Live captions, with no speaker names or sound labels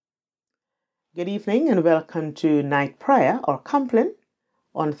Good evening and welcome to Night Prayer or Compline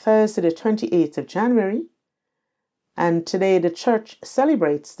on Thursday the 28th of January. And today the church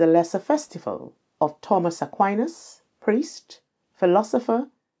celebrates the lesser festival of Thomas Aquinas, priest, philosopher,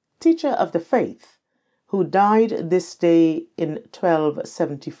 teacher of the faith, who died this day in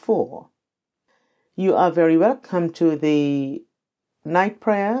 1274. You are very welcome to the night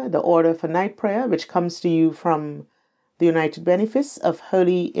prayer, the order for night prayer, which comes to you from the United Benefice of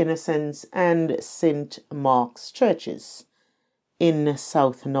Holy Innocents and St. Mark's Churches in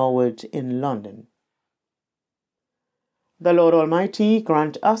South Norwood in London. The Lord Almighty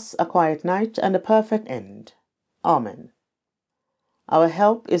grant us a quiet night and a perfect end. Amen. Our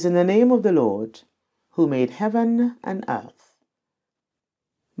help is in the name of the Lord, who made heaven and earth.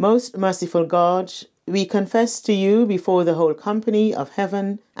 Most merciful God, we confess to you before the whole company of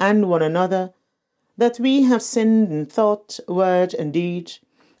heaven and one another that we have sinned in thought, word, and deed,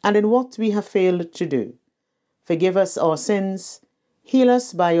 and in what we have failed to do. Forgive us our sins, heal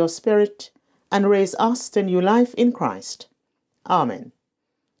us by your Spirit, and raise us to new life in Christ. Amen.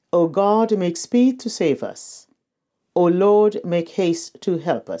 O God, make speed to save us. O Lord, make haste to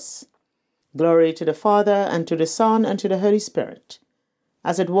help us. Glory to the Father, and to the Son, and to the Holy Spirit,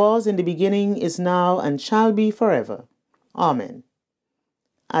 as it was in the beginning, is now, and shall be forever. Amen.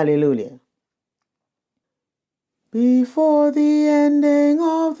 Alleluia. Before the ending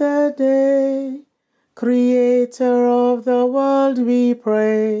of the day, Creator of the world, we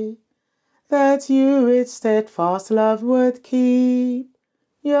pray, that you with steadfast love would keep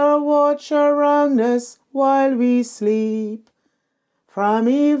your watch around us while we sleep. From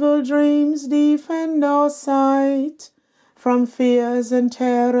evil dreams defend our sight, from fears and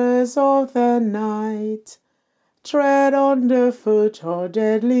terrors of the night. Tread under foot our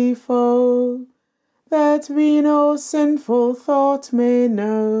deadly foe, that we no sinful thought may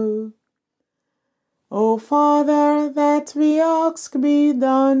know. O Father, that we ask be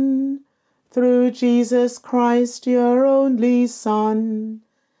done, through Jesus Christ, your only Son,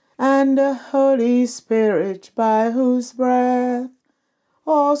 and the Holy Spirit, by whose breath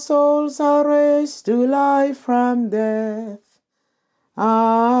our souls are raised to life from death.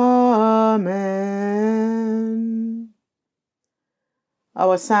 Amen.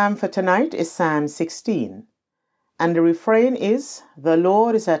 Our psalm for tonight is Psalm 16, and the refrain is, "The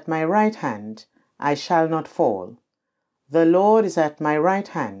Lord is at my right hand, I shall not fall. The Lord is at my right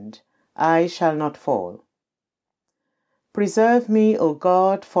hand, I shall not fall. Preserve me, O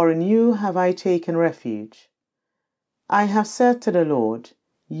God, for in you have I taken refuge. I have said to the Lord,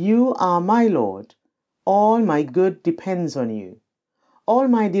 you are my Lord. All my good depends on you. All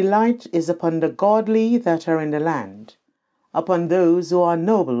my delight is upon the godly that are in the land, upon those who are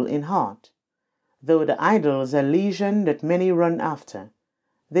noble in heart. Though the idols are legion that many run after,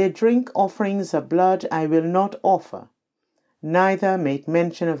 they drink offerings of blood I will not offer, neither make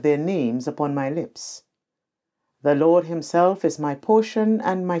mention of their names upon my lips. The Lord himself is my portion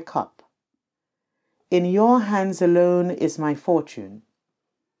and my cup. In your hands alone is my fortune.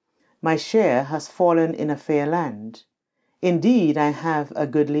 My share has fallen in a fair land. Indeed, I have a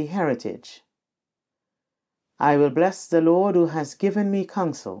goodly heritage. I will bless the Lord who has given me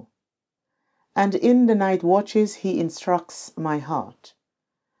counsel, and in the night watches he instructs my heart.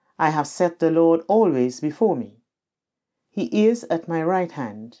 I have set the Lord always before me. He is at my right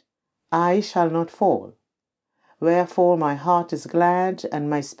hand. I shall not fall. Wherefore my heart is glad, and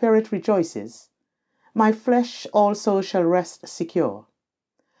my spirit rejoices. My flesh also shall rest secure.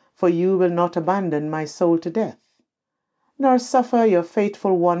 For you will not abandon my soul to death, nor suffer your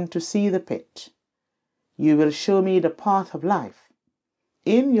faithful one to see the pit. You will show me the path of life.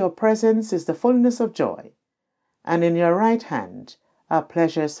 In your presence is the fullness of joy, and in your right hand are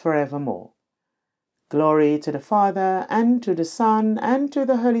pleasures forevermore. Glory to the Father, and to the Son, and to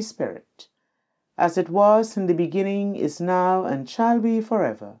the Holy Spirit, as it was in the beginning, is now, and shall be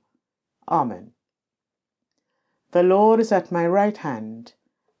forever. Amen. The Lord is at my right hand.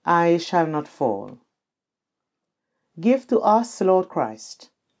 I shall not fall. Give to us, Lord Christ,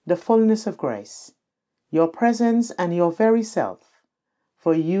 the fullness of grace, your presence and your very self,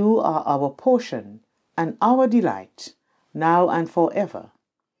 for you are our portion and our delight, now and forever.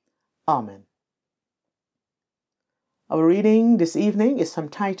 Amen. Our reading this evening is from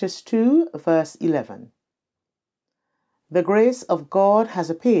Titus 2, verse 11. The grace of God has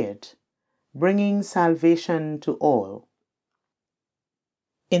appeared, bringing salvation to all.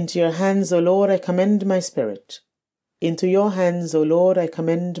 Into your hands, O Lord, I commend my spirit. Into your hands, O Lord, I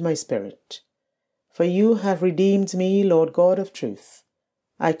commend my spirit. For you have redeemed me, Lord God of truth.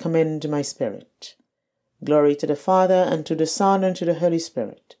 I commend my spirit. Glory to the Father, and to the Son, and to the Holy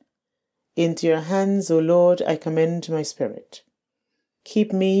Spirit, Into your hands, O Lord, I commend my spirit.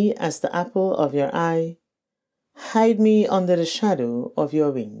 Keep me as the apple of your eye. Hide me under the shadow of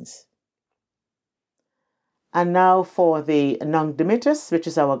your wings. And now for the Nunc Dimittis, which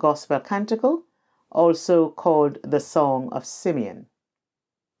is our gospel canticle, also called the Song of Simeon.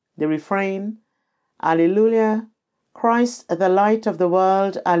 The refrain, Alleluia, Christ, the light of the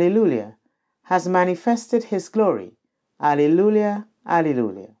world, Alleluia, has manifested his glory. Alleluia,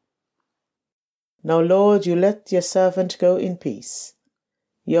 Alleluia. Now, Lord, you let your servant go in peace.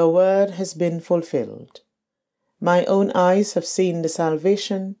 Your word has been fulfilled. My own eyes have seen the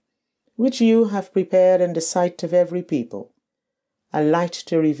salvation which you have prepared in the sight of every people, a light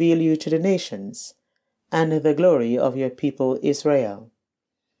to reveal you to the nations, and the glory of your people Israel.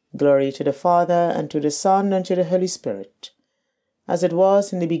 Glory to the Father, and to the Son, and to the Holy Spirit, as it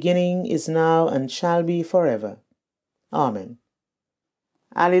was in the beginning, is now, and shall be forever. Amen.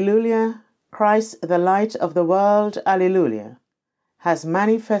 Alleluia, Christ, the light of the world, Alleluia, has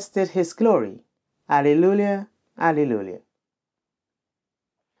manifested his glory. Alleluia, Alleluia.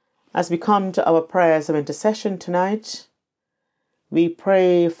 As we come to our prayers of intercession tonight, we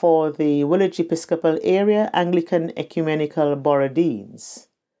pray for the Woolwich Episcopal Area Anglican Ecumenical Borodines,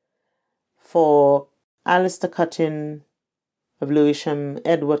 for Alistair Cuttin of Lewisham,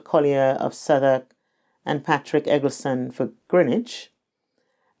 Edward Collier of Southwark, and Patrick Eggleston for Greenwich.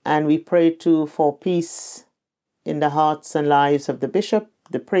 And we pray too for peace in the hearts and lives of the bishop,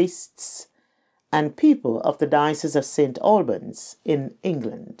 the priests, and people of the Diocese of St. Albans in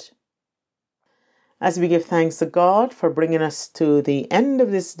England. As we give thanks to God for bringing us to the end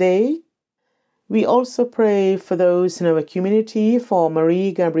of this day, we also pray for those in our community, for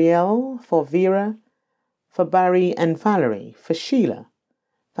Marie Gabrielle, for Vera, for Barry and Valerie, for Sheila,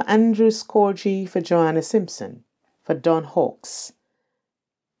 for Andrew Scorgie, for Joanna Simpson, for Don Hawkes,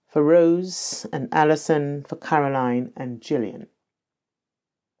 for Rose and Alison, for Caroline and Gillian.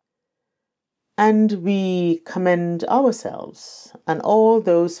 And we commend ourselves and all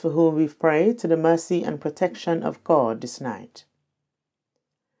those for whom we've prayed to the mercy and protection of God this night.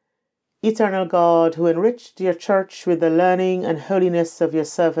 Eternal God, who enriched your church with the learning and holiness of your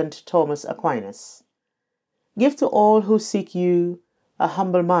servant Thomas Aquinas, give to all who seek you a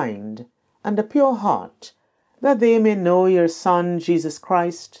humble mind and a pure heart, that they may know your Son, Jesus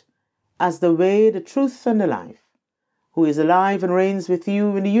Christ, as the way, the truth, and the life, who is alive and reigns with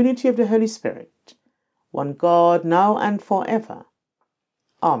you in the unity of the Holy Spirit, one God, now and forever.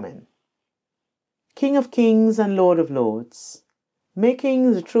 Amen. King of kings and Lord of lords,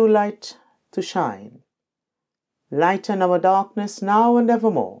 making the true light to shine, lighten our darkness now and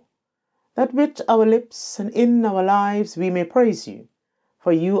evermore, that with our lips and in our lives we may praise you,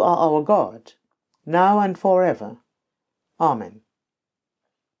 for you are our God, now and forever. Amen.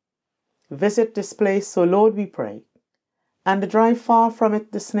 Visit this place, O Lord, we pray, and drive far from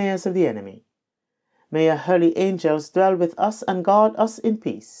it the snares of the enemy. May your holy angels dwell with us and guard us in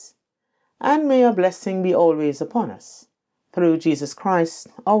peace, and may your blessing be always upon us, through Jesus Christ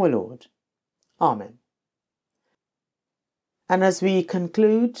our Lord. Amen. And as we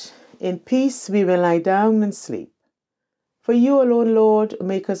conclude, in peace we will lie down and sleep. For you alone, Lord,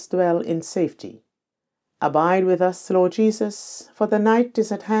 make us dwell in safety. Abide with us, Lord Jesus, for the night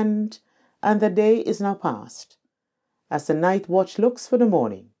is at hand, and the day is now past. As the night watch looks for the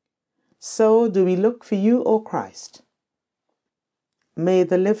morning, so do we look for you, O Christ. May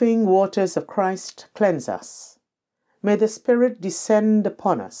the living waters of Christ cleanse us. May the Spirit descend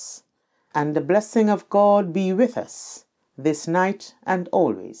upon us, and the blessing of God be with us, this night and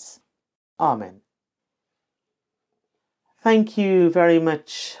always. Amen. Thank you very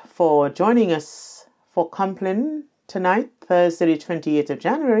much for joining us for Compline tonight, Thursday, the 28th of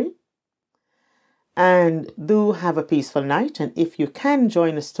January. And do have a peaceful night, and if you can,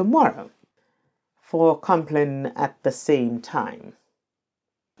 join us tomorrow for Compline at the same time.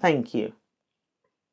 Thank you.